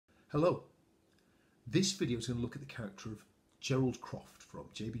Hello. This video is going to look at the character of Gerald Croft from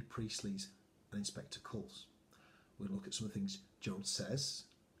J B Priestley's An Inspector Calls. We're going to look at some of the things Gerald says,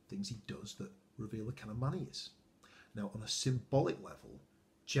 things he does that reveal the kind of man he is. Now, on a symbolic level,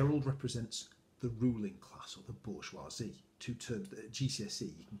 Gerald represents the ruling class or the bourgeoisie, two terms that at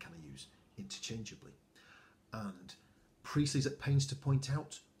GCSE you can kind of use interchangeably. And Priestley's at pains to point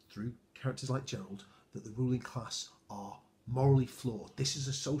out, through characters like Gerald, that the ruling class are morally flawed. This is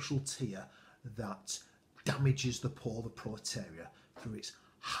a social tier that damages the poor, the proletariat, through its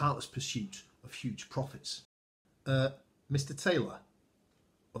heartless pursuit of huge profits. Mr. Taylor,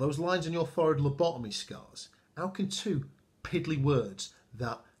 are those lines on your forehead lobotomy scars? How can two piddly words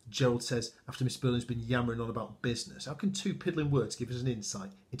that Gerald says after Miss Berlin's been yammering on about business, how can two piddling words give us an insight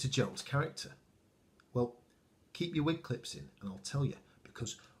into Gerald's character? Well, keep your wig clips in and I'll tell you,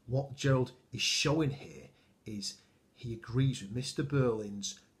 because what Gerald is showing here is he agrees with Mr.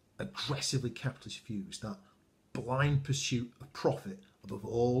 Berlin's aggressively capitalist views, that blind pursuit of profit above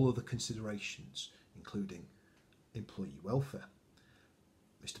all other considerations, including employee welfare.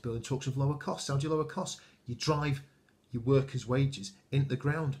 Mr. Berlin talks of lower costs. How do you lower costs? You drive your workers' wages into the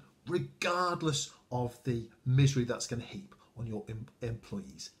ground, regardless of the misery that's going to heap on your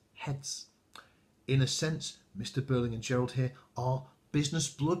employees' heads. In a sense, Mr. Berlin and Gerald here are business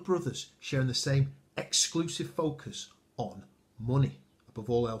blood brothers, sharing the same exclusive focus on money, above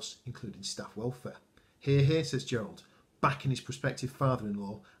all else, including staff welfare. Hear, hear, says Gerald, backing his prospective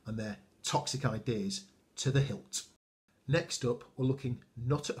father-in-law and their toxic ideas to the hilt. Next up, we're looking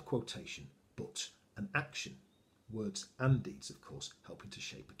not at a quotation, but an action. Words and deeds, of course, helping to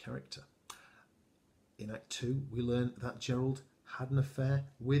shape a character. In Act 2, we learn that Gerald had an affair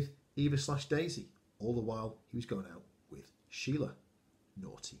with Eva/Daisy. All the while, he was going out with Sheila.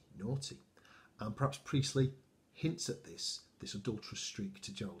 Naughty, naughty. And perhaps Priestley hints at this adulterous streak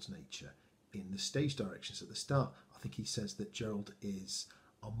to Gerald's nature in the stage directions at the start. I think he says that Gerald is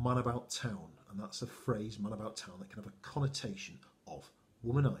a man about town, and that's a phrase, man about town, that can have a connotation of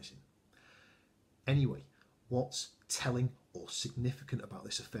womanising. Anyway, what's telling or significant about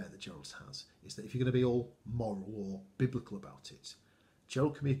this affair that Gerald has is that if you're going to be all moral or biblical about it,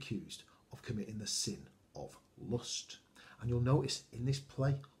 Gerald can be accused of committing the sin of lust. And you'll notice in this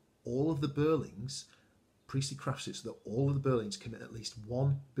play, all of the Berlings, Priestley crafts it so that all of the Berlings commit at least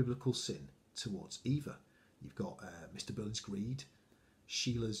one biblical sin towards Eva. You've got Mr. Berlin's greed,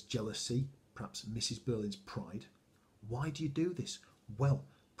 Sheila's jealousy, perhaps Mrs. Berlin's pride. Why do you do this? Well,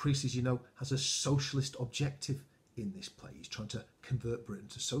 Priestley, as you know, has a socialist objective in this play. He's trying to convert Britain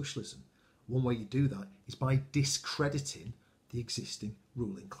to socialism. One way you do that is by discrediting the existing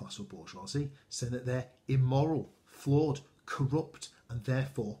ruling class or bourgeoisie, saying that they're immoral, flawed, corrupt, and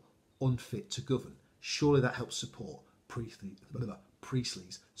therefore unfit to govern. Surely that helps support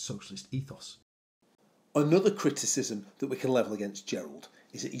Priestley's socialist ethos. Another criticism that we can level against Gerald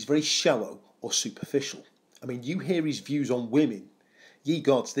is that he's very shallow or superficial. I mean, you hear his views on women. Ye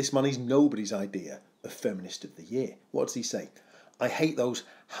gods, this man is nobody's idea of Feminist of the Year. What does he say? I hate those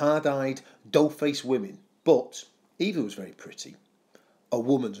hard-eyed, dough-faced women, but Eva was very pretty. A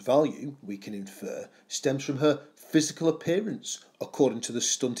woman's value, we can infer, stems from her physical appearance, according to the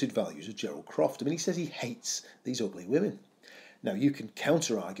stunted values of Gerald Croft. I mean, he says he hates these ugly women. Now, you can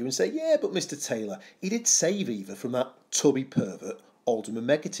counter-argue and say, yeah, but Mr. Taylor, he did save Eva from that tubby pervert, Alderman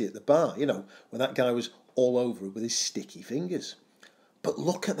Meggerty at the bar, you know, when that guy was all over her with his sticky fingers. But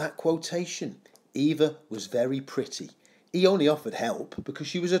look at that quotation. Eva was very pretty. He only offered help because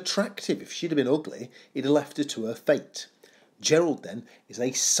she was attractive. If she'd have been ugly, he'd have left her to her fate. Gerald, then, is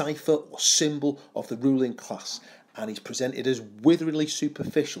a cipher or symbol of the ruling class, and he's presented as witheringly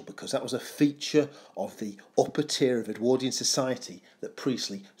superficial because that was a feature of the upper tier of Edwardian society that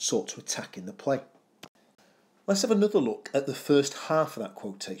Priestley sought to attack in the play. Let's have another look at the first half of that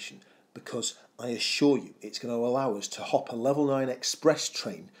quotation, because I assure you it's going to allow us to hop a level 9 express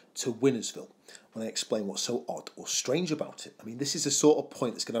train to Winnersville when I explain what's so odd or strange about it. I mean, this is the sort of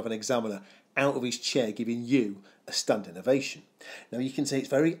point that's going to have an examiner out of his chair giving you a standing ovation. Now, you can say it's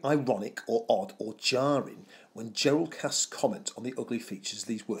very ironic or odd or jarring when Gerald casts comment on the ugly features of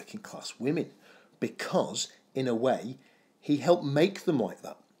these working class women, because, in a way, he helped make them like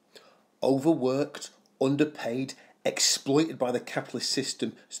that. Overworked, underpaid, exploited by the capitalist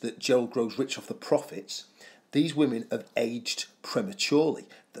system so that Gerald grows rich off the profits, these women have aged prematurely.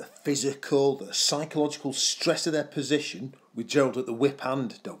 The physical, the psychological stress of their position, with Gerald at the whip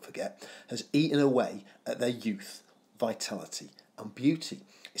hand, don't forget, has eaten away at their youth, vitality and beauty.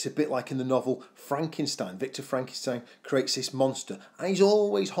 It's a bit like in the novel Frankenstein. Victor Frankenstein creates this monster and he's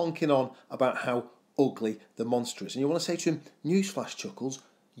always honking on about how ugly the monster is. And you want to say to him, newsflash, Chuckles,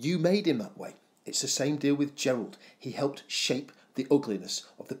 You made him that way. It's the same deal with Gerald. He helped shape the ugliness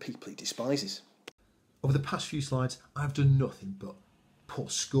of the people he despises. Over the past few slides, I've done nothing but pour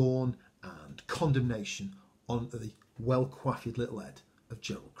scorn and condemnation on the well-coiffed little head of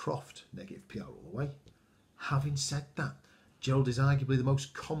Gerald Croft. Negative PR all the way. Having said that, Gerald is arguably the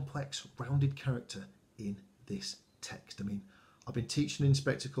most complex, rounded character in this text. I mean, I've been teaching in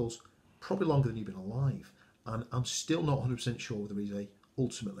spectacles probably longer than you've been alive, and I'm still not 100% sure whether he's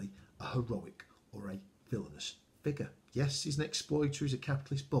ultimately a heroic or a villainous figure. Yes, he's an exploiter, he's a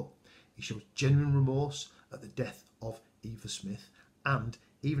capitalist, but he shows genuine remorse at the death of Eva Smith, and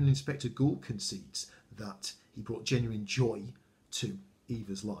even Inspector Gould concedes that he brought genuine joy to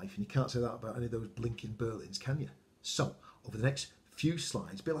Eva's life, and you can't say that about any of those blinking Berlins, can you? So, over the next few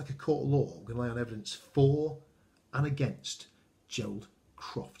slides, a bit like a court of law, we're going to lay on evidence for and against Gerald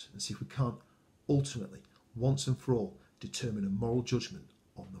Croft and see if we can't ultimately, once and for all, determine a moral judgment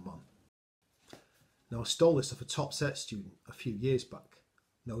on the man. Now, I stole this off a top set student a few years back.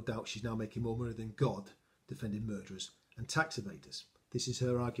 No doubt she's now making more money than God defending murderers and tax evaders. This is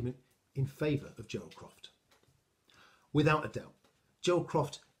her argument in favour of Gerald Croft. Without a doubt, Gerald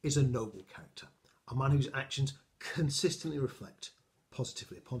Croft is a noble character, a man whose actions consistently reflect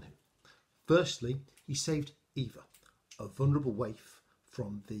positively upon him. Firstly, he saved Eva, a vulnerable waif,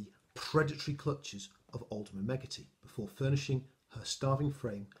 from the predatory clutches of Alderman Meggerty before furnishing her starving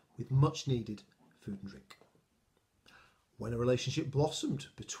frame with much needed food and drink. When a relationship blossomed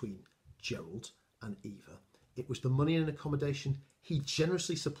between Gerald and Eva, it was the money and accommodation he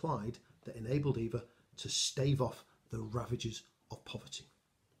generously supplied that enabled Eva to stave off the ravages of poverty.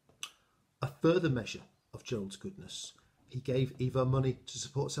 A further measure of Gerald's goodness, he gave Eva money to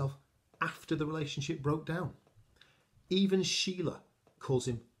support herself after the relationship broke down. Even Sheila calls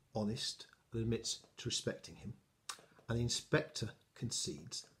him honest and admits to respecting him, and the inspector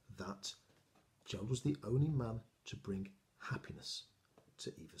concedes that Gerald was the only man to bring happiness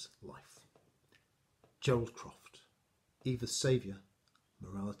to Eva's life. Gerald Croft, Eva's saviour,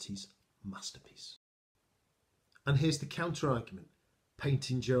 morality's masterpiece. And here's the counter-argument,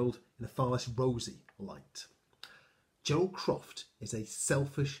 painting Gerald in a far less rosy light. Gerald Croft is a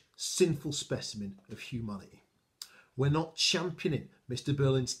selfish, sinful specimen of humanity. We're not championing Mr.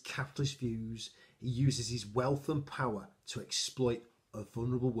 Berlin's capitalist views. He uses his wealth and power to exploit a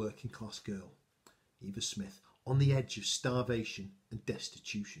vulnerable working class girl, Eva Smith, on the edge of starvation and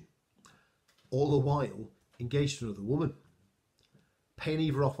destitution. All the while engaged to another woman. Paying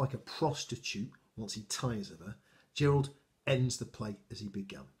Eva off like a prostitute once he tires of her, Gerald ends the play as he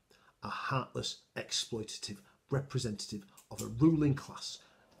began, a heartless, exploitative representative of a ruling class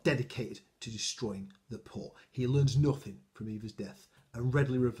dedicated to destroying the poor. He learns nothing from Eva's death and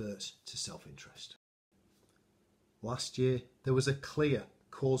readily reverts to self-interest. Last year, there was a clear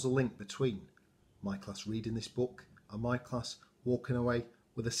causal link between my class reading this book and my class walking away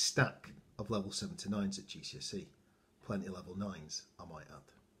with a stack of level 7 to 9s at GCSE. Plenty of level 9s, I might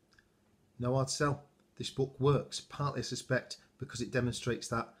add. No hard sell. This book works, partly I suspect because it demonstrates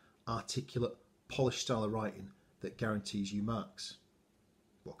that articulate, polished style of writing that guarantees you marks.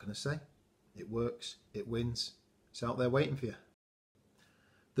 What can I say? It works, it wins, it's out there waiting for you.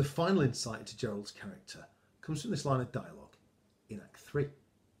 The final insight into Gerald's character comes from this line of dialogue in Act 3.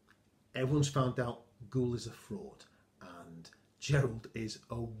 Everyone's found out Gould is a fraud and Gerald is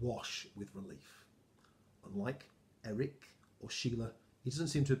awash with relief. Unlike Eric or Sheila, he doesn't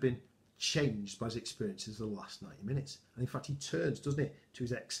seem to have been changed by his experiences of the last 90 minutes. And in fact, he turns, doesn't he, to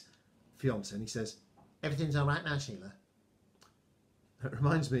his ex-fiancée and he says, "Everything's all right now, Sheila." It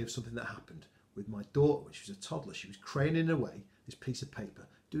reminds me of something that happened with my daughter when she was a toddler. She was craning away this piece of paper,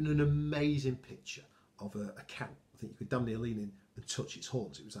 doing an amazing picture of a cow. I think you could damn near lean in and touch its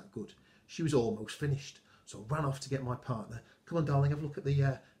horns. It was that good. She was almost finished. So I ran off to get my partner. "Come on, darling, have a look at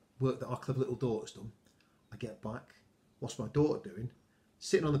the work that our clever little daughter's done." I get back. What's my daughter doing?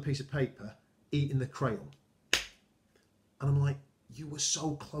 Sitting on the piece of paper, eating the crayon. And I'm like, you were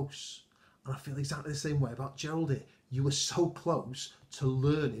so close. And I feel exactly the same way about Gerald here. You were so close to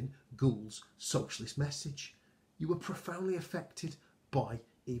learning Gould's socialist message. You were profoundly affected by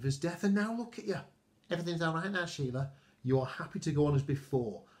Eva's death. And now look at you. Everything's all right now, Sheila. You are happy to go on as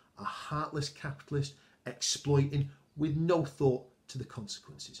before. A heartless capitalist exploiting with no thought to the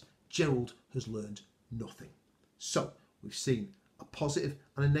consequences. Gerald has learned nothing. So we've seen a positive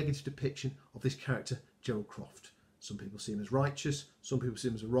and a negative depiction of this character, Gerald Croft. Some people see him as righteous, some people see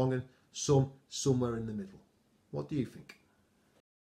him as a wrong 'un, some somewhere in the middle. What do you think?